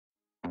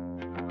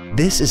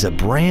This is a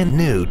brand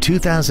new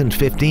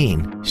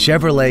 2015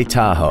 Chevrolet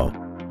Tahoe.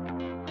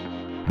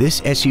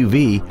 This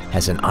SUV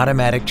has an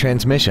automatic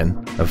transmission,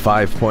 a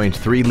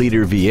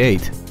 5.3-liter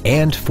V8,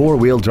 and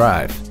four-wheel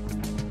drive.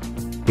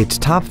 Its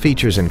top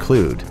features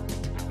include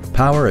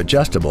power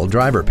adjustable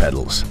driver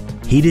pedals,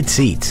 heated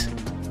seats,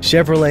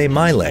 Chevrolet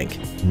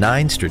MyLink,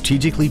 9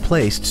 strategically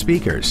placed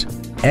speakers,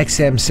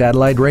 XM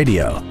satellite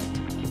radio,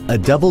 a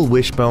double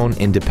wishbone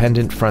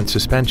independent front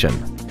suspension,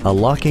 a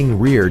locking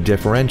rear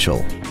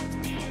differential,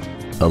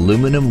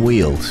 aluminum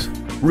wheels,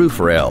 roof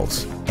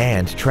rails,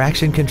 and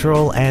traction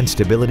control and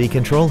stability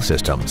control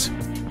systems.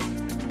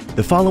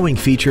 The following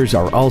features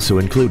are also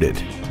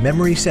included: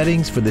 memory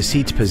settings for the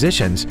seat's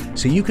positions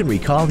so you can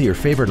recall your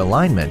favorite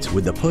alignments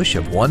with the push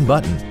of one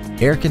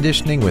button, air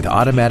conditioning with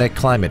automatic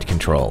climate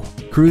control,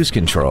 cruise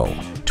control,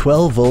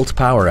 12-volt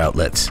power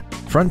outlets,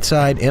 front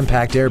side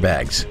impact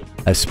airbags,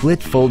 a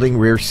split folding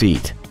rear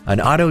seat,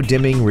 an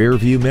auto-dimming rear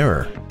view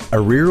mirror,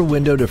 a rear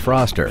window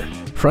defroster,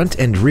 front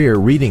and rear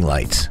reading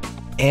lights,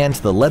 and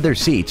the leather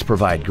seats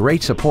provide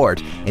great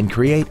support and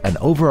create an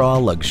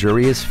overall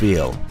luxurious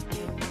feel.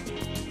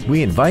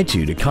 We invite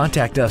you to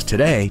contact us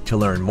today to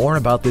learn more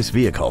about this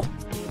vehicle.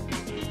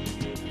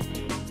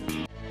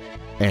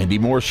 Andy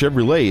Moore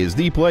Chevrolet is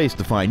the place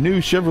to find new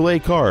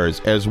Chevrolet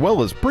cars as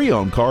well as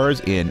pre-owned cars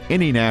in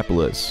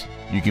Indianapolis.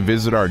 You can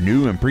visit our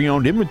new and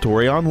pre-owned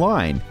inventory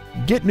online,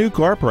 get new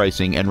car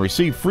pricing, and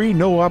receive free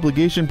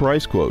no-obligation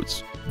price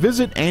quotes.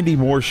 Visit Andy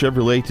Moore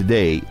Chevrolet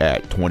today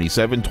at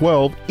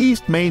 2712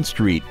 East Main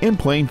Street in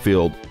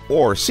Plainfield,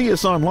 or see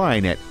us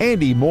online at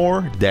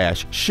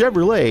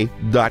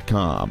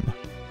andymore-chevrolet.com.